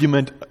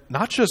argument,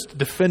 not just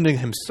defending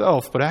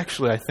himself, but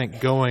actually, I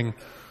think, going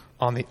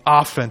on the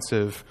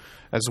offensive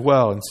as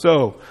well. And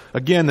so,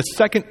 again, the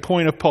second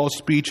point of Paul's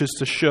speech is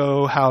to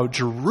show how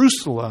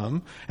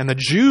Jerusalem and the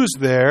Jews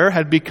there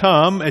had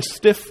become a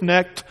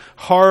stiff-necked,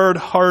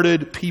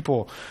 hard-hearted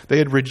people. They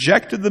had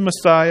rejected the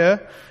Messiah,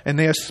 and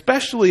they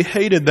especially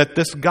hated that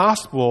this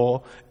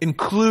gospel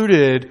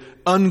included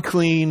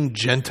unclean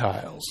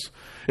Gentiles.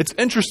 It's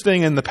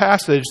interesting in the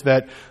passage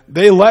that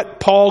they let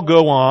Paul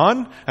go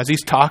on as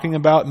he's talking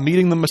about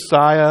meeting the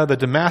Messiah, the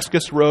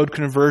Damascus Road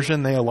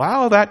conversion. They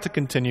allow that to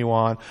continue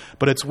on.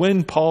 But it's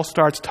when Paul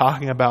starts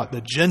talking about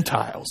the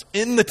Gentiles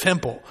in the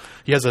temple.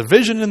 He has a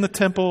vision in the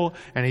temple,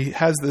 and he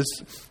has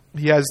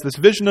this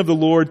vision of the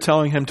Lord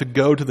telling him to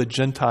go to the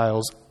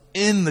Gentiles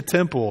in the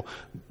temple.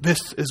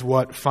 This is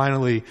what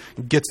finally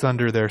gets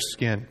under their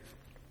skin.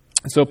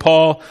 And so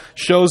Paul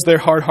shows their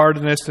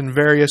hard-heartedness in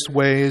various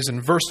ways.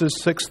 In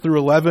verses 6 through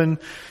 11,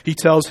 he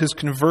tells his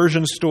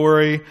conversion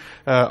story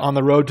on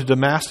the road to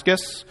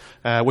Damascus,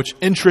 which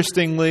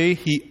interestingly,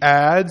 he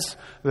adds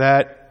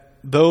that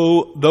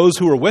though those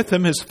who were with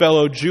him, his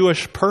fellow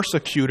Jewish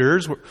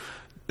persecutors,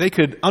 they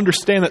could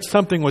understand that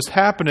something was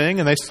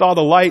happening and they saw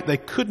the light, they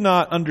could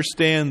not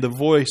understand the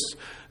voice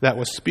that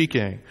was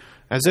speaking.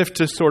 As if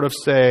to sort of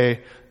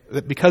say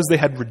that because they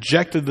had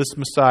rejected this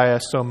Messiah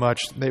so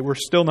much, they were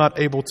still not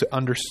able to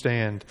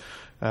understand.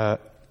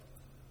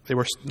 They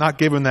were not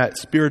given that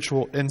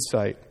spiritual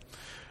insight.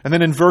 And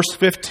then in verse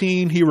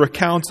 15, he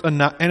recounts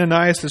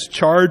Ananias'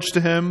 charge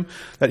to him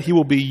that he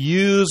will be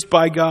used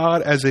by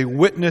God as a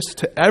witness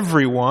to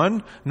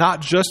everyone, not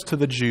just to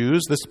the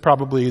Jews. This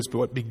probably is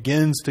what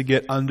begins to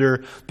get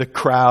under the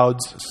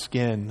crowd's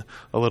skin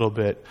a little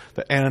bit.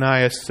 That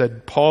Ananias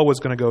said Paul was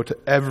going to go to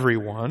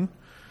everyone.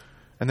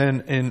 And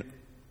then in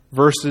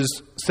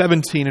verses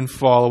 17 and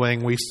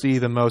following, we see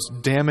the most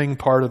damning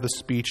part of the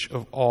speech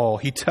of all.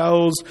 He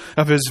tells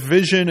of his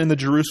vision in the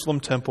Jerusalem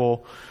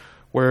temple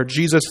where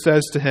Jesus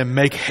says to him,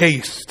 "Make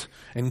haste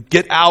and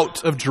get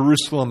out of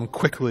Jerusalem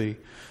quickly,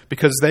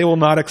 because they will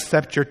not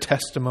accept your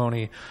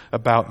testimony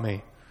about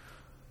me."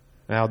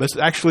 Now, this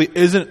actually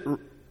isn't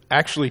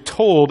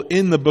told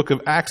in the book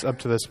of Acts up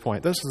to this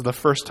point. This is the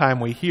first time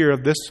we hear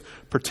of this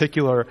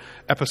particular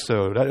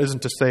episode. That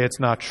isn't to say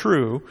it's not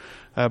true,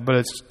 but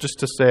it's just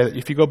to say that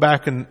if you go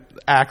back in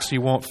Acts,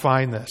 you won't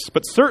find this.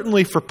 But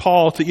certainly for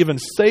Paul to even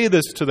say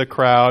this to the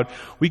crowd,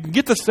 we can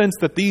get the sense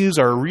that these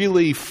are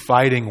really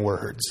fighting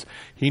words.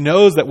 He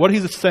knows that what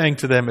he's saying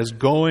to them is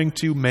going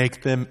to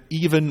make them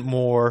even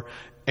more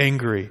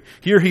angry.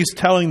 Here he's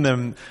telling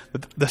them,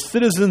 the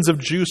citizens of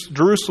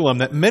Jerusalem,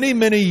 that many,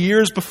 many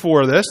years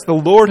before this, the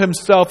Lord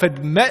himself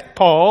had met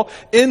Paul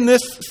in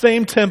this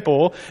same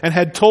temple and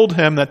had told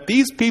him that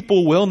these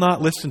people will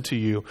not listen to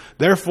you.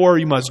 Therefore,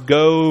 you must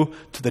go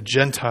to the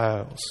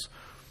Gentiles.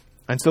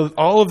 And so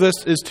all of this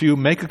is to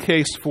make a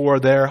case for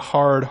their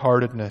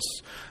hard-heartedness,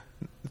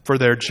 for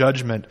their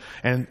judgment.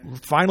 And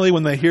finally,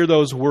 when they hear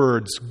those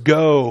words,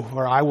 "Go,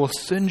 or I will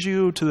send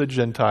you to the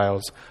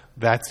Gentiles,"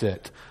 that's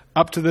it.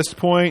 Up to this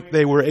point,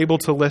 they were able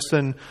to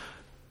listen,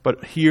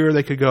 but here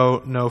they could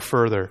go no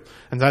further.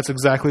 And that's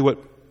exactly what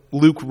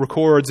Luke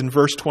records in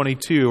verse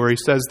 22, where he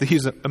says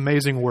these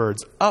amazing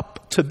words.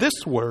 Up to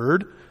this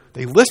word,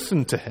 they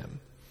listened to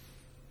him.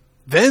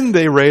 Then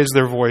they raised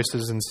their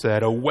voices and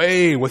said,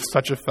 "Away with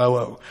such a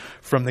fellow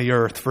from the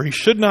earth, for he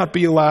should not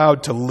be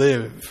allowed to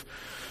live."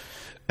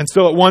 And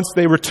so at once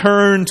they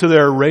returned to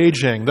their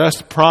raging,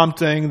 thus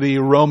prompting the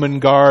Roman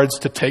guards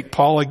to take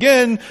Paul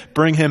again,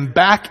 bring him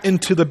back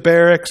into the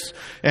barracks.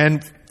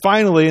 And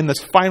finally, in this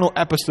final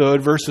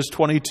episode, verses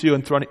 22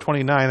 and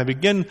 29, they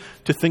begin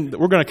to think that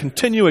we're going to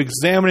continue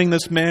examining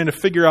this man to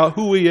figure out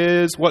who he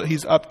is, what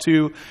he's up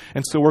to.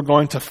 And so we're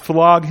going to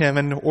flog him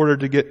in order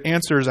to get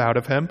answers out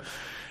of him.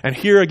 And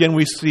here again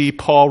we see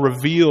Paul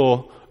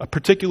reveal a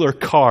particular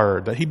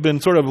card that he'd been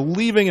sort of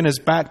leaving in his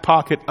back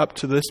pocket up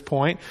to this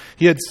point.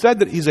 He had said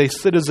that he's a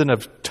citizen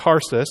of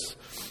Tarsus,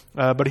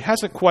 but he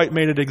hasn't quite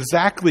made it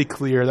exactly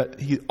clear that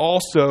he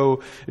also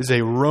is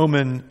a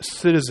Roman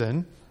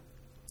citizen.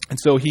 And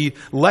so he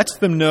lets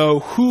them know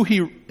who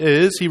he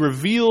is. He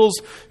reveals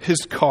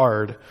his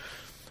card.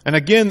 And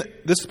again,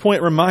 this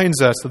point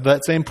reminds us of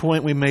that same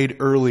point we made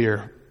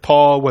earlier.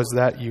 Paul was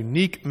that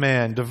unique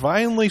man,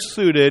 divinely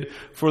suited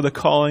for the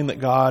calling that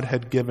God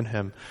had given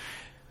him.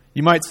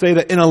 You might say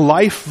that in a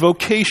life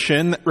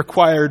vocation that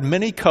required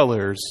many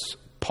colors,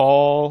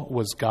 Paul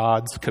was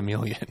God's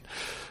chameleon.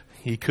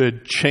 He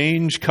could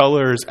change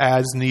colors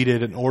as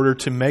needed in order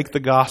to make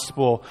the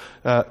gospel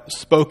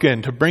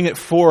spoken, to bring it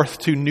forth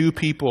to new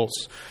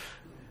peoples.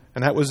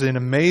 And that was an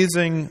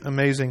amazing,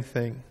 amazing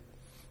thing.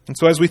 And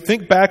so as we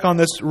think back on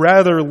this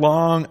rather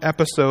long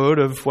episode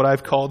of what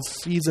I've called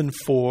Season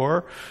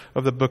 4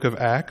 of the book of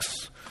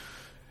Acts,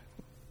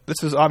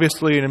 this is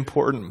obviously an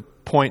important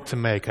point to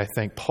make, I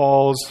think.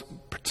 Paul's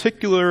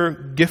particular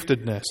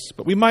giftedness.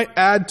 But we might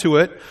add to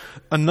it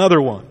another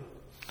one.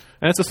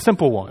 And it's a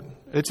simple one.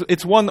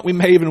 It's one that we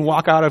may even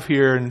walk out of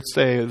here and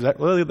say, is that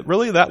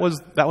really that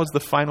was the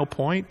final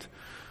point?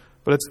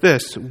 But it's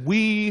this: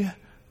 we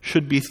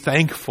should be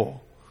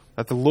thankful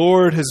that the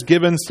Lord has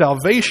given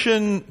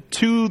salvation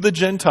to the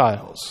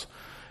Gentiles,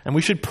 and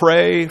we should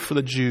pray for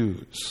the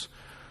Jews.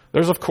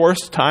 There's, of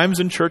course, times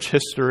in church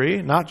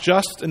history, not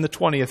just in the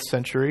 20th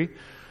century,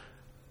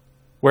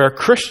 where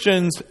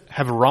Christians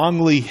have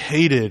wrongly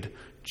hated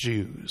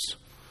Jews.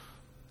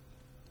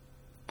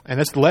 And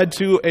it's led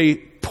to a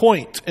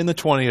point in the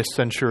 20th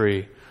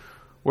century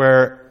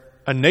where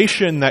a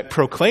nation that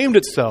proclaimed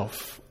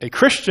itself a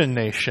Christian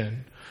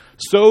nation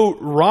so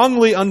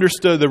wrongly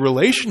understood the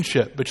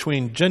relationship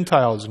between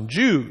Gentiles and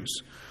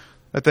Jews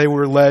that they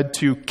were led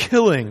to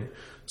killing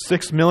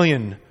 6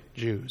 million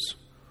Jews.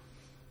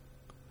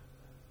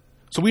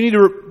 So we need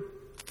to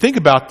think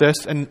about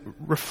this and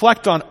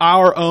reflect on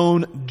our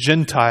own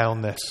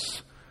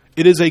Gentileness.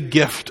 It is a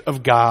gift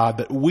of God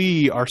that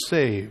we are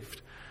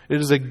saved. It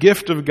is a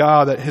gift of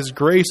God that His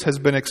grace has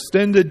been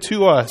extended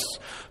to us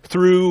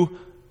through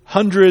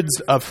hundreds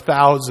of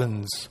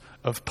thousands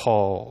of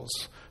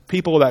Pauls.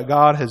 People that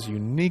God has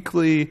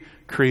uniquely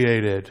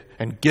created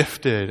and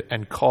gifted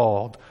and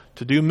called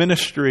to do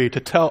ministry, to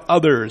tell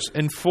others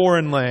in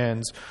foreign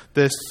lands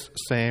this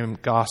same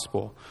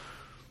gospel.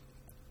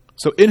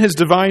 So in His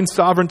divine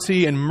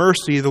sovereignty and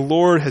mercy, the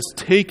Lord has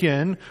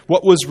taken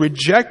what was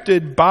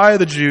rejected by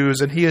the Jews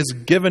and He has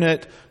given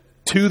it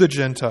to the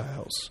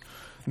Gentiles.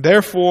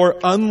 Therefore,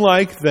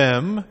 unlike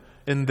them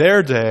in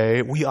their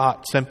day, we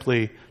ought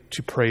simply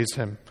to praise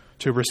Him,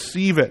 to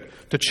receive it,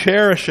 to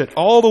cherish it,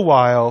 all the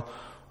while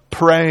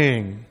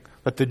praying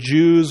that the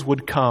Jews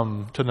would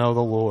come to know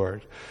the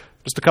Lord.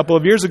 Just a couple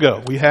of years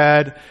ago, we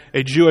had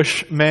a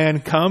Jewish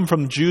man come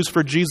from Jews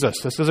for Jesus.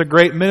 This is a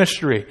great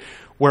ministry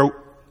where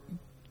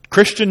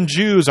Christian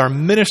Jews are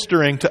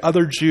ministering to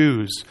other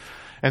Jews,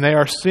 and they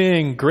are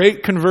seeing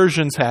great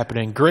conversions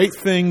happening, great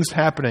things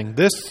happening.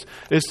 This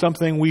is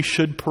something we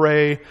should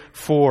pray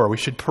for. We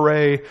should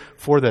pray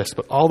for this.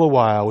 But all the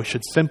while, we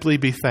should simply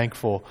be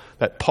thankful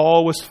that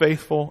Paul was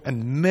faithful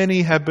and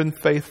many have been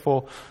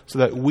faithful so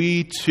that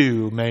we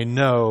too may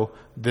know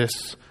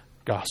this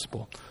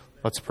gospel.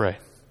 Let's pray.